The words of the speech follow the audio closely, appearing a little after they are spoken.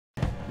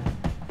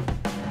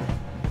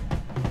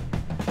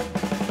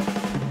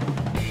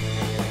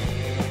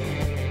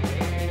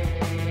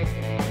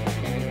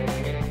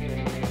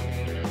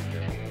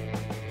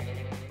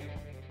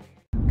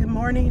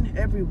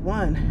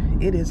everyone,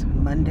 it is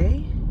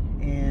Monday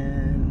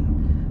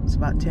and it's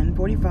about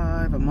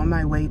 10:45. I'm on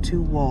my way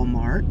to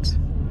Walmart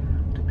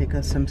to pick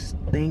up some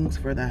things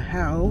for the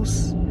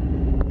house,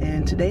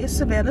 and today is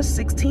Savannah's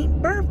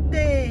 16th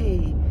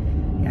birthday.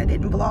 I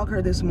didn't vlog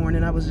her this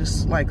morning. I was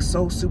just like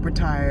so super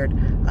tired.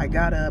 I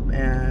got up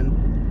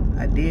and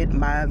I did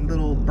my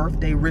little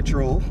birthday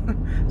ritual,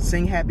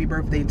 sing happy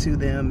birthday to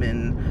them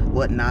and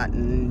whatnot,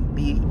 and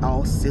be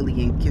all silly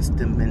and kiss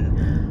them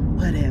and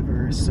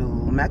whatever. So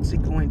I'm actually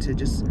going to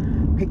just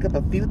pick up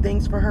a few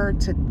things for her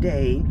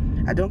today.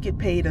 I don't get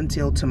paid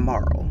until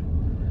tomorrow,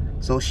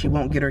 so she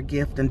won't get her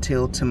gift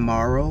until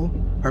tomorrow,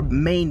 her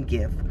main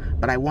gift,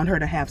 but I want her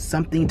to have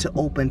something to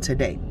open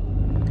today.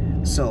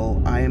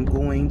 So I am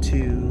going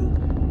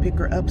to pick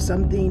her up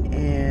something,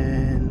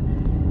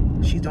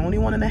 and she's the only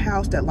one in the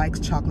house that likes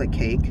chocolate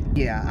cake.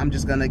 Yeah, I'm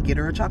just gonna get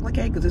her a chocolate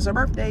cake because it's her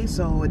birthday,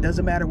 so it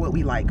doesn't matter what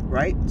we like,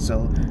 right?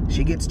 So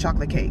she gets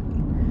chocolate cake.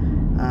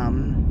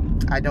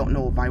 I don't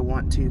know if I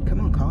want to,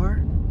 come on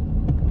car.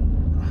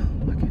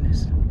 Oh my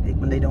goodness, I hate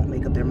when they don't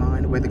make up their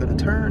mind where they're gonna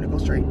turn or go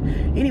straight.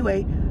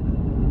 Anyway,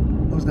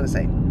 what was I gonna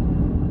say?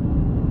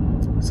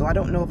 So I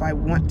don't know if I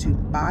want to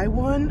buy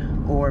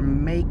one or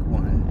make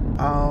one.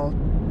 I'll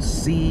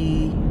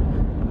see.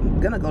 I'm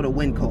gonna go to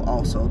Winco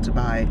also to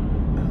buy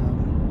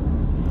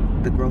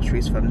the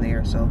groceries from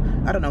there. So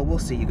I don't know, we'll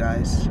see, you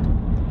guys.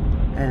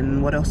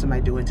 And what else am I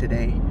doing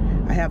today?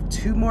 I have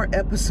 2 more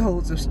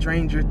episodes of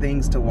Stranger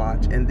Things to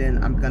watch, and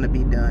then I'm gonna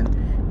be done.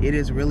 It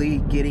is really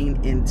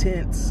getting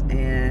intense,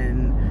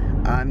 and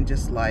I'm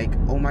just like,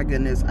 oh my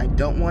goodness, I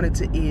don't want it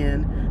to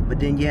end, but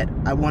then yet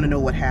I want to know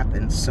what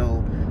happens.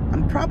 So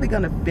I'm probably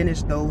gonna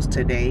finish those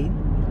today,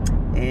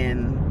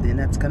 and then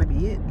that's gonna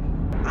be it.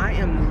 I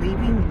am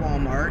leaving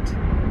Walmart,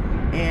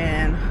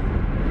 and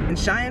when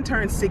Cheyenne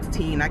turned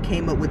 16, I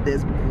came up with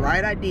this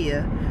bright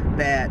idea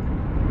that,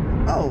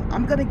 oh,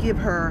 I'm gonna give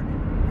her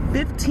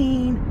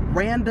 15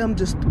 random,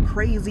 just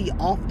crazy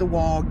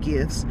off-the-wall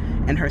gifts,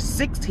 and her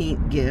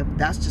 16th gift,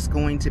 that's just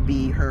going to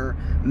be her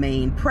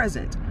main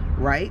present,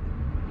 right?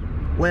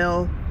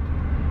 Well,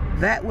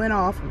 that went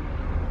off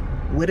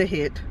with a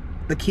hit.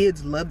 The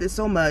kids loved it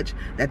so much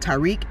that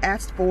Tariq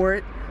asked for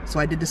it, so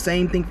I did the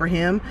same thing for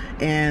him.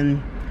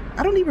 And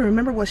I don't even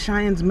remember what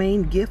Cheyenne's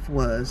main gift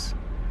was.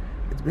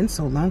 It's been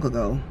so long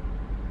ago.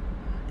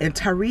 And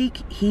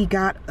Tariq, he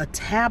got a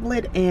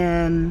tablet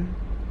and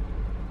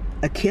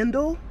a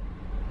Kindle.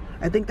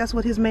 I think that's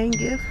what his main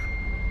gift.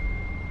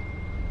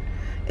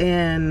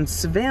 And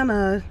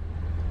Savannah,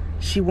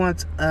 she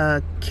wants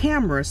a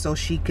camera so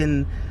she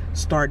can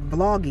start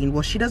vlogging.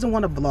 Well, she doesn't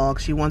want to vlog.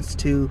 She wants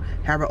to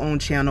have her own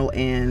channel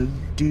and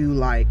do,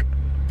 like,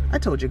 I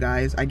told you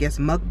guys, I guess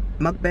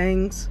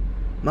mukbangs,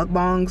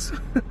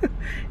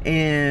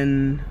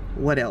 and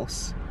what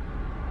else?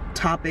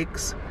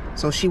 Topics.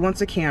 So she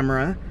wants a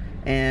camera,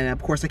 and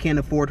of course I can't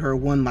afford her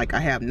one like I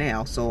have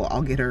now, so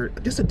I'll get her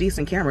just a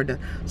decent camera, to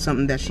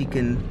something that she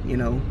can, you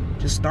know,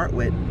 just start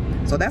with.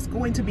 So that's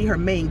going to be her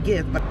main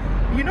gift. But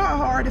you know how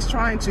hard it's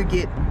trying to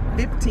get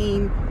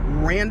 15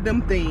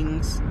 random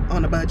things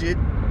on a budget.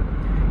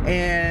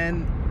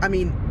 And I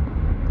mean,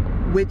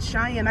 with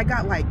Cheyenne, I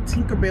got like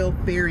Tinkerbell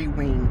fairy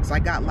wings, I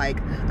got like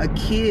a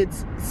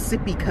kid's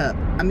sippy cup.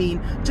 I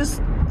mean,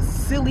 just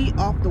silly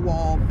off the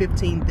wall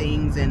 15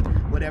 things and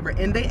whatever,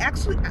 and they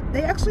actually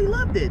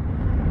loved it.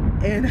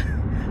 And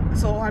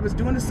so I was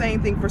doing the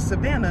same thing for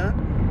Savannah,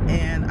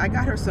 and I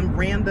got her some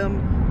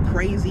random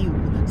crazy,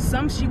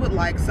 some she would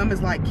like, some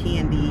is like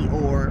candy,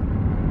 or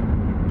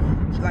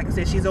like I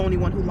said, she's the only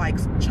one who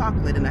likes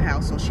chocolate in the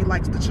house, so she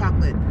likes the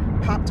chocolate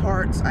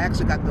Pop-Tarts. I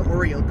actually got the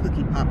Oreo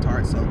cookie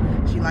Pop-Tarts, so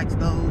she likes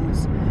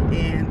those,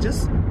 and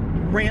just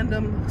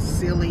random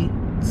silly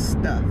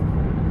stuff.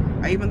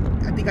 I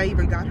think I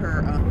even got her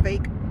a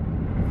fake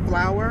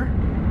flower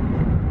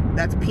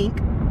that's pink,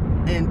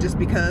 and just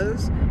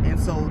because. And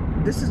so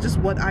this is just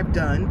what I've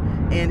done.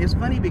 And it's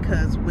funny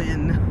because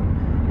when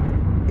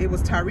it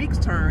was Tariq's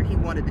turn, he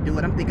wanted to do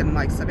it. I'm thinking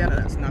like, Savannah,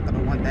 that's not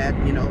gonna want that,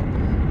 you know.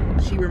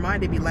 She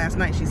reminded me last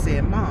night, she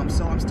said, Mom,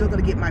 so I'm still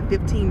gonna get my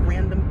 15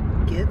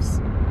 random gifts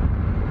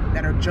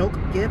that are joke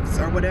gifts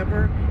or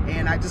whatever.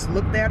 And I just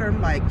looked at her, I'm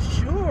like,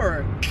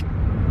 sure.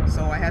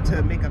 So I had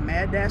to make a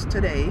mad dash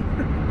today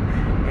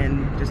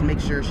and just make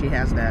sure she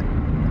has that.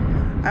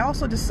 I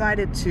also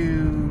decided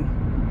to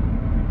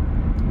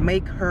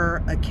make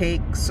her a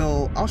cake,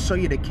 so I'll show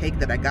you the cake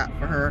that I got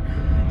for her.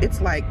 It's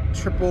like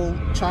triple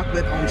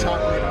chocolate on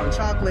chocolate on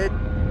chocolate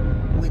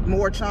with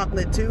more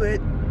chocolate to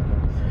it.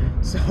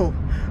 So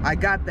I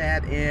got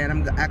that, and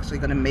I'm actually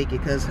gonna make it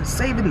because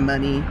saving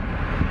money.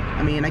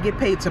 I mean, I get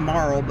paid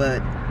tomorrow,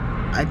 but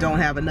I don't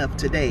have enough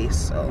today.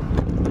 So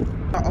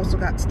I also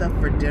got stuff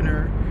for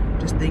dinner,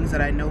 just things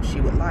that I know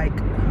she would like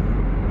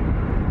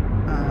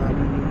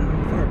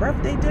for her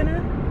birthday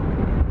dinner.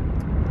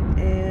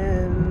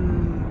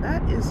 And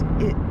that is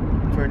it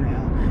for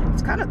now.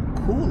 It's kind of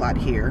cool out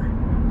here.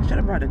 I should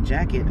have brought a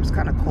jacket. It was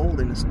kind of cold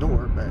in the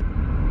store, but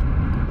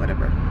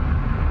whatever.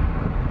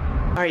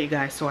 All right, you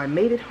guys, so I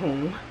made it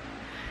home,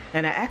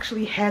 and I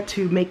actually had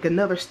to make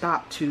another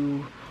stop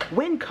to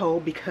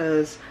Winco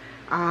because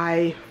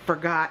I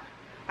forgot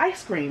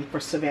ice cream for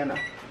Savannah.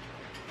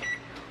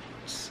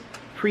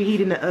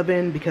 Preheating the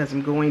oven because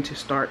I'm going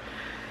to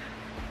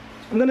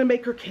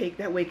make her cake.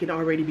 That way it can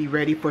already be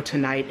ready for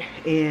tonight.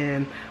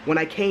 And when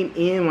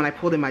I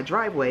pulled in my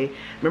driveway,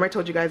 remember I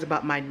told you guys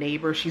about my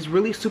neighbor? She's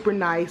really super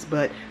nice,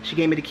 but she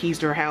gave me the keys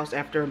to her house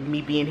after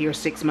me being here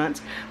 6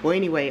 months. Well,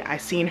 anyway, I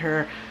seen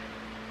her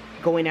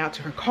going out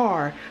to her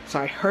car, so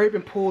I hurried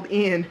and pulled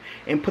in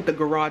and put the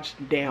garage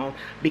down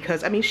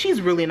because, I mean,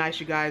 she's really nice,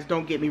 you guys,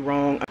 don't get me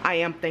wrong. I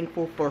am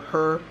thankful for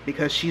her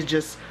because she's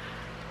just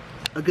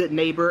a good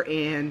neighbor,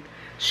 and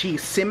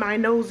she's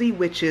semi-nosy,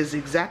 which is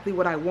exactly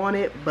what I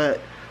wanted,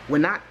 but we're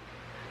not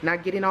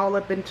getting all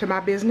up into my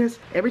business.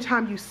 Every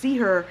time you see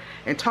her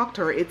and talk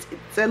to her, it's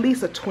at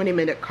least a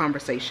 20-minute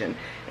conversation.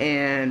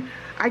 And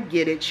I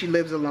get it, she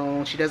lives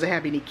alone, she doesn't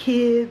have any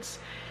kids,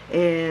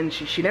 and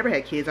she never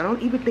had kids. I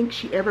don't even think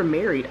she ever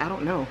married. I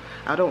don't know.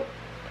 I don't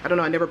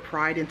know. I never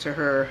pried into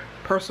her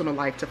personal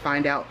life to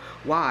find out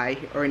why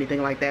or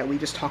anything like that. We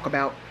just talk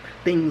about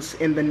things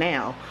in the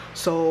now.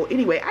 So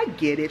anyway, I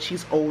get it.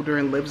 She's older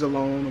and lives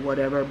alone or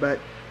whatever, but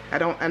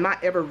I'm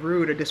not ever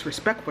rude or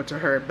disrespectful to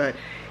her, but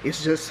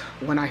it's just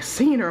when I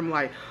seen her, I'm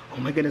like, oh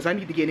my goodness, I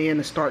need to get in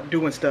and start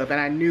doing stuff. And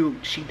I knew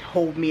she'd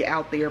hold me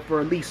out there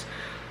for at least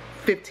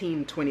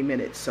 15-20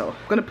 minutes. So I'm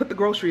gonna put the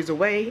groceries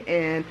away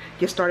and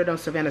get started on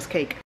Savannah's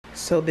cake.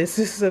 So this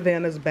is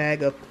Savannah's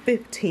bag of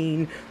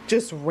 15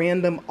 just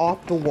random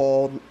off the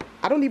wall.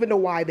 I don't even know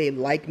why they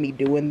like me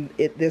doing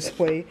it this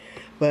way,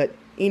 but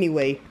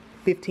anyway,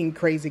 15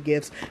 crazy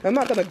gifts. I'm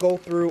not gonna go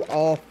through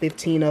all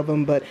 15 of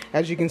them, but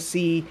as you can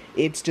see,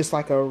 it's just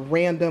like a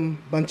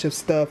random bunch of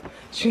stuff.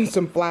 She's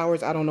some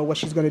flowers. I don't know what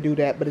she's gonna do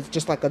that, but it's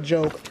just like a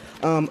joke.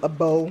 A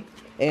bow.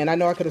 And I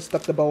know I could have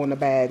stuck the bow in the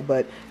bag,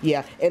 but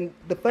yeah. And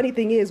the funny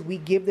thing is,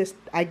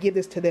 I give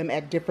this to them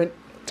at different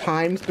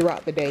times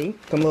throughout the day.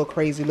 Some little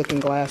crazy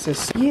looking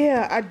glasses.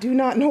 Yeah, I do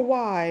not know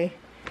why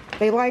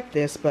they like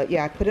this, but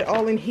yeah, I put it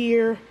all in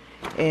here,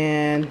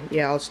 and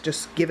yeah, I'll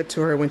just give it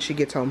to her when she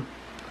gets home.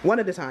 One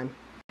at a time.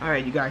 All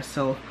right, you guys,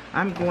 so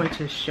I'm going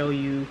to show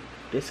you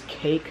this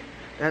cake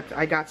that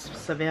I got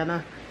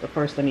Savannah. But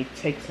first, let me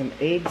take some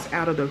eggs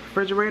out of the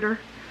refrigerator.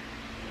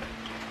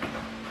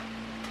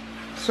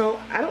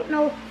 So I don't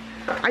know,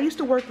 I used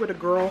to work with a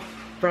girl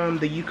from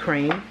the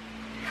Ukraine,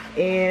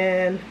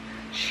 and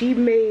she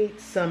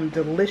made some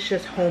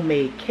delicious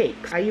homemade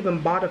cakes. I even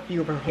bought a few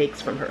of her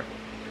cakes from her.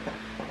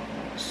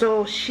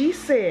 So she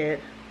said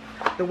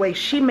the way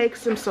she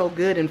makes them so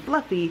good and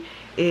fluffy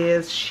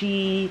is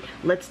she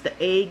lets the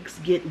eggs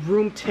get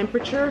room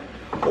temperature,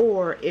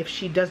 or if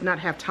she does not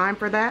have time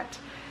for that,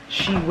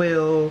 she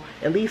will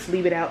at least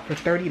leave it out for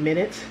 30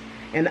 minutes.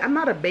 And I'm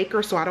not a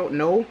baker, so I don't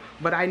know,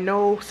 but I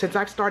know since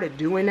I've started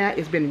doing that,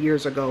 it's been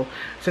years ago,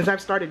 since I've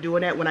started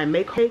doing that, when I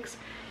make cakes,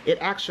 it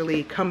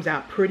actually comes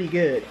out pretty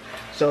good.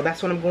 So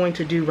that's what I'm going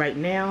to do right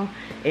now.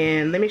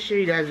 And let me show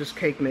you guys this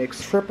cake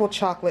mix. Triple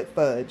chocolate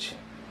fudge.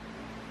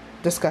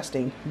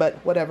 Disgusting, but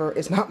whatever,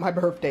 it's not my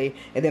birthday.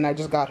 And then I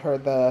just got her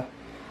the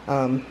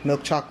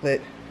milk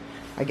chocolate.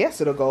 I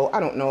guess it'll go, I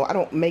don't know. I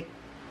don't make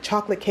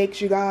chocolate cakes,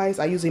 you guys.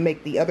 I usually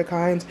make the other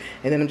kinds,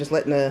 and then I'm just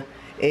letting the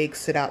eggs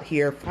sit out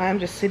here. I'm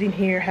just sitting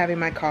here having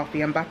my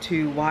coffee. I'm about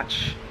to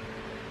watch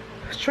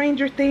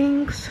Stranger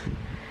Things.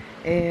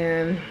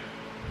 And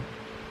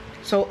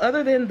so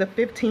other than the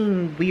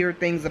 15 weird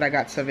things that I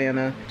got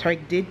Savannah,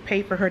 Tarek did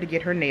pay for her to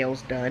get her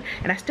nails done,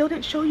 and I still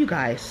didn't show you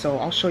guys, so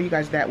I'll show you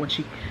guys that when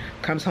she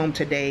comes home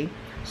today.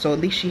 So at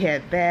least she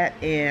had that,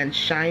 and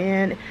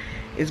Cheyenne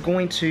is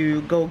going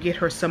to go get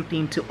her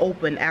something to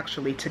open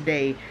actually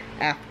today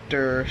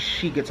after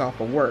she gets off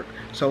of work.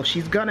 So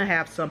she's gonna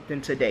have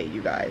something today,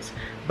 you guys,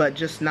 but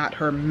just not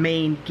her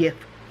main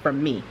gift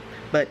from me.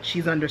 But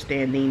she's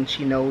understanding,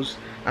 she knows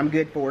I'm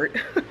good for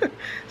it.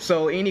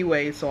 So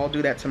anyway, so I'll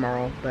do that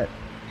tomorrow. But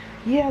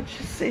yeah,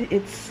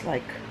 it's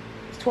like,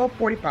 it's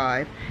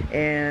 12:45,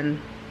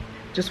 and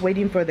just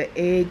waiting for the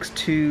eggs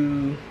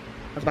to,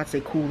 I was about to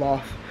say cool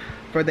off,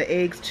 for the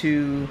eggs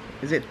to,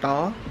 is it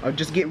thaw or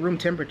just get room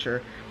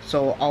temperature.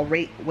 So I'll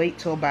wait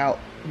till about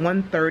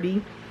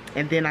 1:30,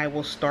 and then I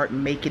will start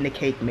making the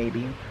cake,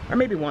 maybe, or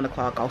maybe 1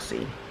 o'clock, I'll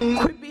see.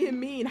 Quit being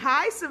mean.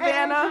 Hi,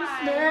 Savannah.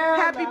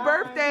 Happy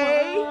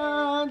birthday.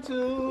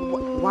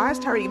 Why is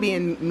Tariq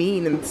being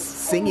mean and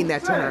singing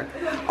that to her?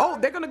 Oh,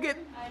 they're gonna get,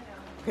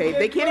 okay,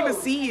 they can't even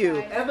see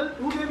you.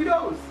 Who gave you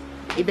those?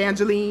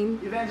 Evangeline.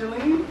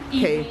 Evangeline?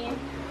 Okay.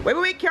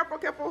 Wait,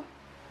 careful.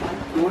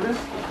 You want this?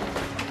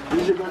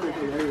 This is your birthday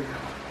cake right here.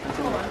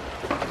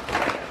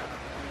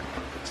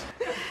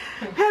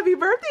 Happy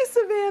birthday,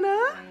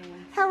 Savannah.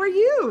 How are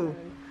you?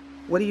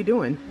 What are you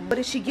doing? What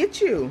did she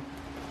get you?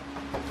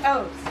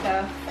 Oh,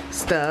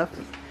 stuff.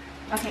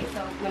 Okay,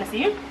 so you wanna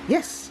see it?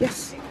 Yes.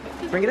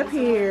 Bring it up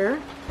here.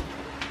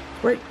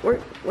 Where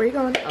are you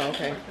going? Oh,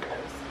 okay.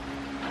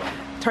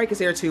 Tariq is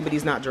here too, but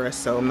he's not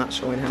dressed, so I'm not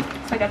showing him.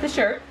 So I got the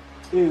shirt.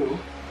 Ew.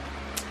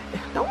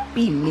 Don't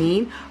be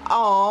mean.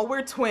 Oh,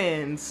 we're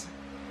twins.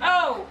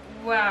 Oh,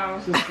 wow.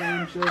 It's the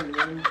same shirt,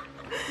 man.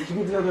 Did you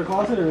get this out of their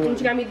closet or? And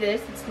she got me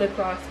this. It's lip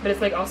gloss, but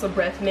it's like also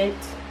breath mint.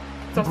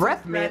 It's also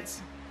Breath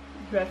mint?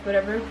 Breath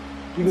whatever.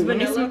 It's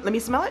vanilla. Let me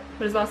smell it.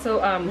 But it's also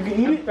You can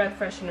eat a it? breath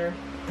freshener.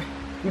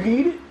 You can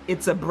eat it?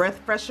 It's a breath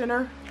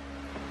freshener.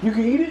 You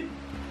can eat it?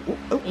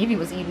 Oh, Evie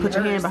was eating put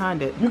your hand hers.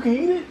 behind it. You can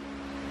eat it?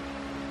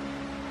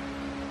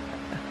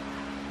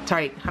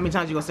 Tariq, how many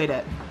times you gonna say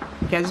that?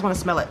 Okay, I just want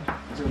to smell it.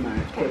 And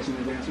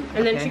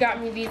then Okay. she got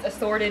me these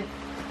assorted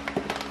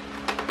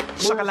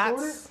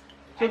Chocolates.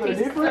 So I they're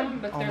tasted different? some,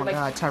 but Oh they're my like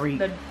God, Tariq.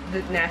 the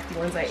nasty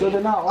ones I So ate.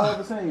 they're not all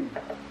the same.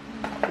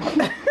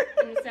 And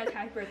it said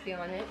happy birthday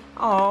on it.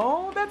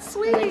 Oh, that's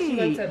And then she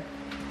went sweet. to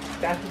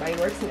Bath and Body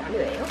Works and got me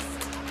nails.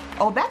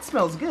 Oh, that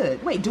smells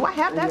good. Wait, do I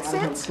have that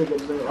scent?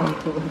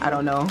 I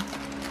don't know.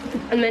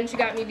 And then she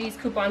got me these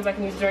coupons I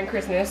can use during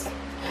Christmas.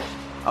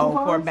 Oh, for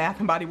Coupons? Bath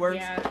and Body Works?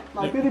 Yeah.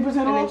 Like 50% And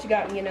then off? she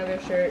got me another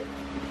shirt.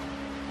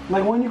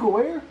 Like one you can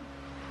wear?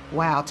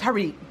 Wow,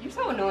 Tariq. You're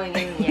so annoying.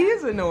 He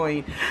is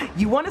annoying.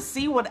 You want to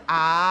see what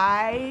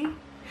I...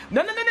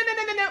 No.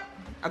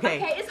 Okay.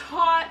 Okay, it's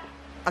hot.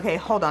 Okay,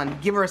 hold on.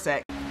 Give her a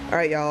sec. All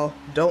right, y'all.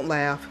 Don't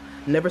laugh.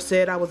 Never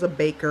said I was a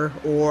baker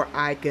or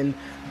I can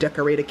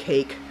decorate a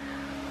cake.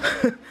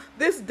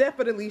 This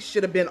definitely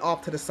should have been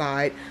off to the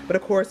side. But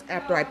of course,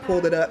 after I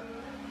pulled it up,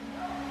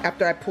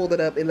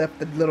 it left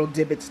the little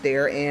divots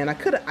there. And I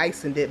could have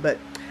iced it, but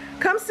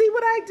come see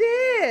what I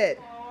did.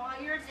 Aw,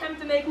 your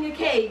attempt at making a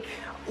cake.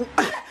 What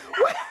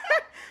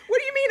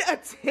do you mean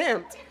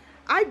attempt?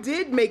 I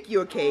did make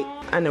you a cake.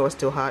 I know it's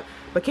still hot,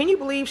 but can you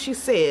believe she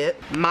said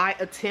my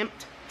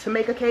attempt to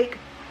make a cake?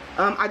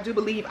 I do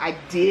believe I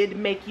did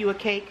make you a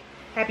cake.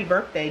 Happy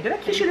birthday. Did I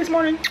kiss you this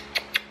morning?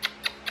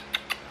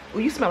 Oh,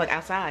 you smell like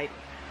outside.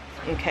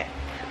 Okay,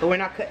 but we're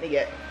not cutting it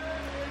yet.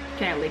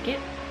 Can I lick it?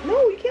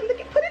 No, you can't lick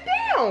it. Put it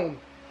down.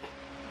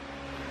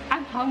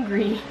 I'm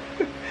hungry.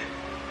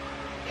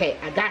 Okay,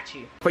 I got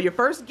you. For your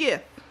first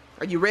gift,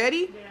 are you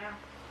ready?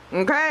 Yeah.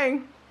 Okay.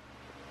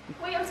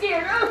 Wait, I'm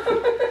scared.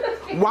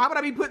 Why would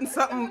I be putting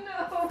something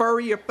No.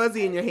 furry or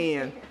fuzzy in your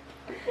hand?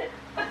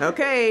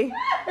 Okay.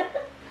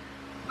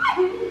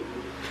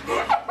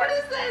 What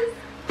is this?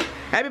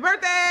 Happy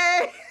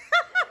birthday!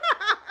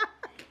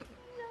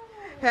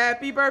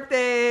 Happy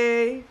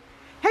birthday!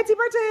 Happy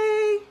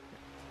birthday!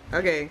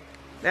 Okay,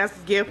 that's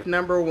gift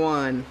number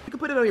one. You can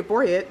put it on your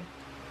forehead.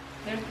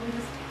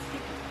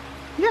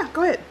 Yeah,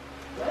 go ahead.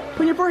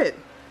 Put on your forehead.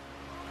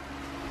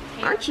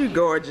 Aren't you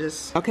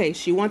gorgeous? Okay,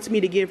 she wants me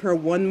to give her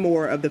one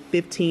more of the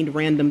 15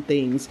 random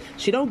things.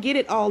 She don't get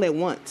it all at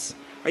once.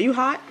 Are you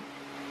hot?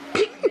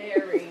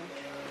 Very.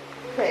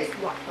 Okay,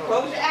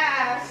 close your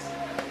eyes.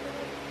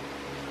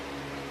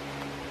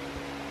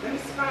 Let me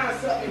find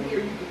something here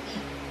you can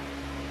eat.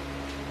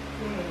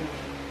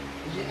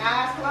 Is your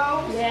eyes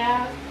closed?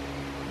 Yeah.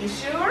 You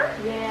sure?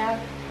 Yeah.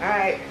 All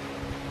right.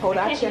 Hold I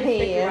out can't your eat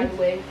a sticker, by hand. the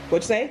way.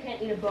 What'd you I say?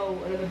 can't eat a bow,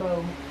 another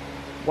bow.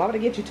 Why would I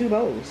get you 2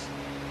 bows?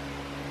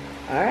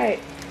 All right.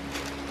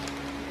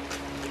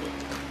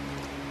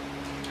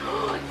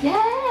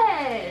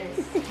 Yes!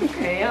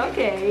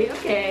 Okay.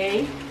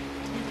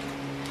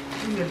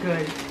 These are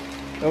good.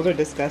 Those are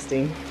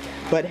disgusting.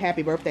 But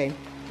happy birthday.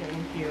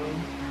 Thank you.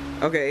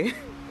 Okay.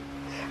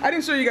 I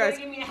didn't show you guys.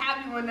 Give me a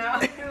happy one now.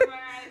 I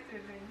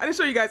didn't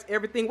show you guys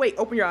everything. Wait,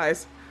 open your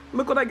eyes.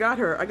 Look what I got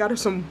her. I got her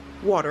some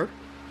water.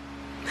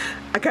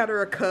 I got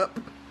her a cup,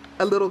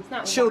 a little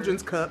not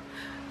children's cup.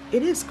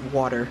 It is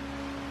water.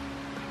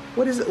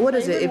 What is it? What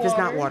is it Flavored if it's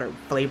not water. water?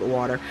 Flavored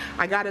water.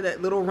 I got her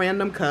that little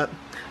random cup.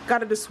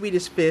 Got her the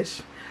Swedish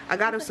fish. I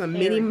got her some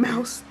Minnie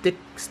Mouse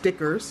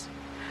stickers.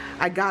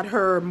 I got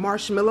her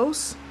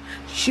marshmallows.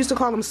 She used to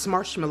call them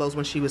smarshmallows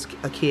when she was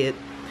a kid.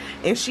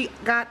 And she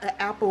got an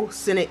apple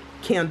scented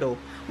candle.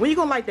 When you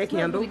gonna light that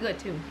candle? Really good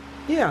too.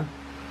 Yeah.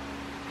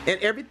 And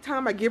every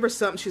time I give her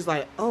something, she's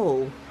like,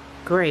 oh,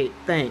 great,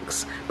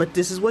 thanks. But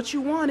this is what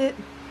you wanted.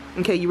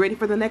 Okay, you ready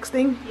for the next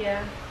thing?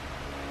 Yeah.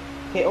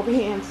 Okay, open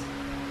your hands.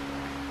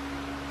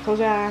 Close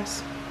your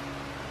eyes.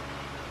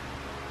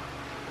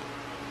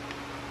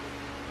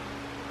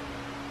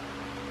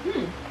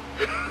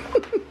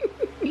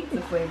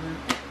 Pizza flavor.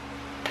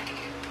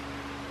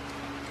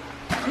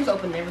 She's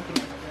opening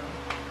everything up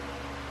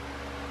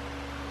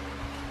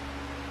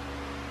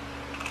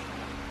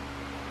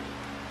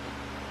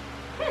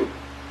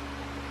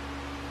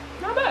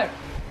now. Not bad.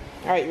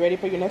 All right, you ready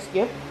for your next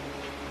gift?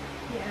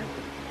 Yeah.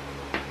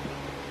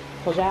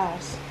 Close your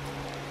eyes.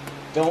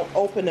 Don't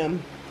open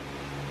them.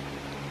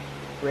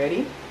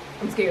 Ready?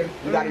 I'm scared.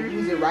 You gotta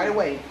use it right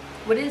away.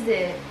 What is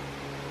it?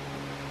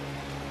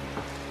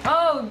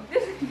 Oh,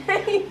 this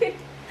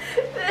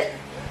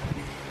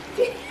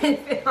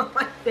didn't fit on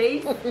my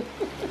face.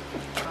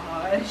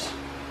 Gosh.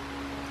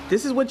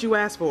 This is what you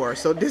asked for,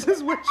 so this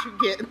is what you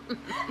get.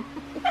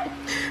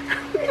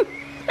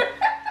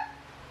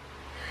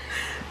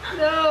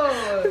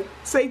 No.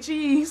 Say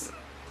cheese.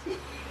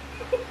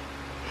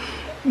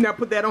 Now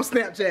put that on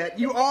Snapchat.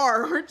 You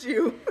are, aren't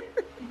you?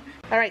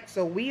 All right,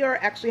 so we are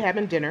actually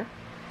having dinner,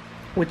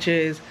 which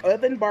is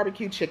oven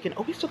barbecue chicken.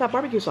 Oh, we still got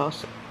barbecue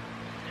sauce.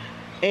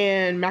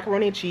 And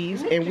macaroni and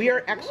cheese. And we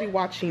are actually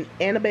watching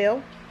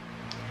Annabelle.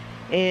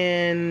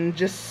 and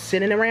just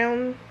sitting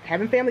around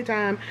having family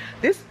time.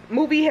 This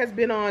movie has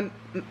been on,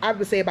 I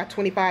would say, about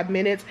 25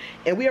 minutes,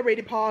 and we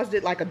already paused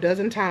it like a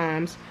dozen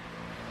times.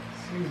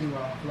 Excuse me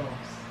while I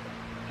floss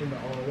in the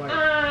all white.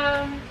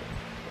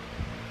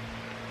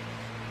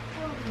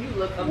 You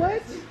look a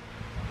What?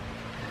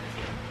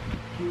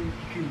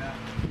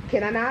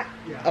 Can I not?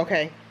 Yeah.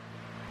 Okay.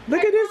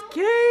 Look at this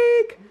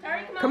cake.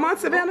 Come on,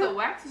 Savannah. The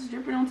wax is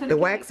dripping onto The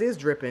wax is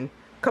dripping.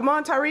 Come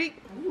on, Tariq.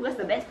 Ooh, that's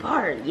the best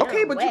part. Yeah,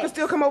 Okay, but you can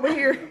still come over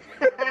here.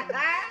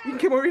 You can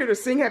come over here to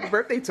sing happy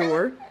birthday to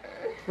her.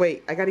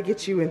 Wait, I gotta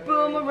get you in.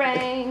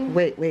 Boomerang.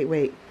 Wait.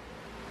 You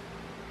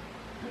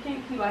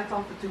can't keep lights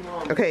on for too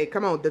long. Okay,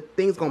 come on. The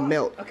thing's gonna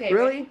melt. Okay,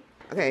 Really?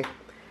 Okay.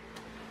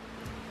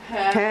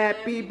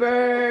 Happy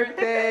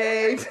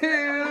birthday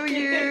to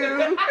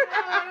you.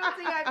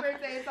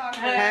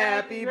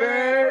 Happy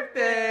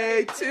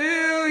birthday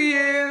to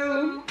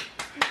you.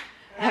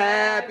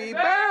 Happy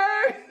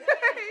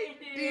birthday,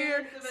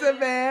 dear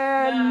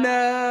Savannah.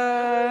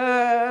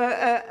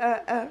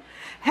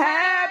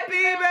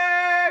 Happy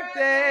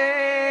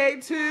birthday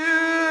to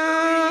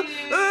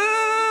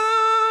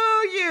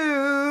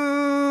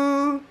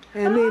you.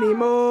 And many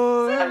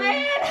more.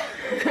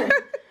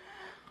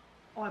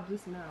 Oh, I'm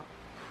loosening out.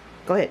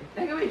 Go ahead.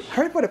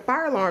 Hurry for the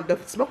fire alarm, the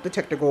smoke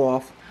detector go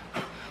off.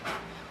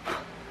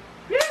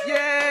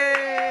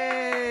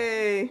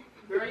 Yay!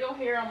 Girl, your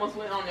hair almost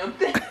went on them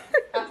things.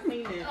 I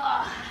seen it.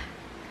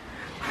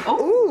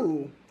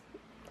 Ooh.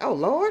 Oh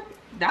Lord.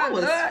 That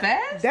was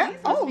fast.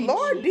 Oh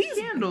Lord, these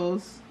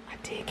candles. I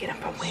did get them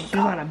from Winco.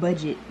 You're on a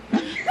budget.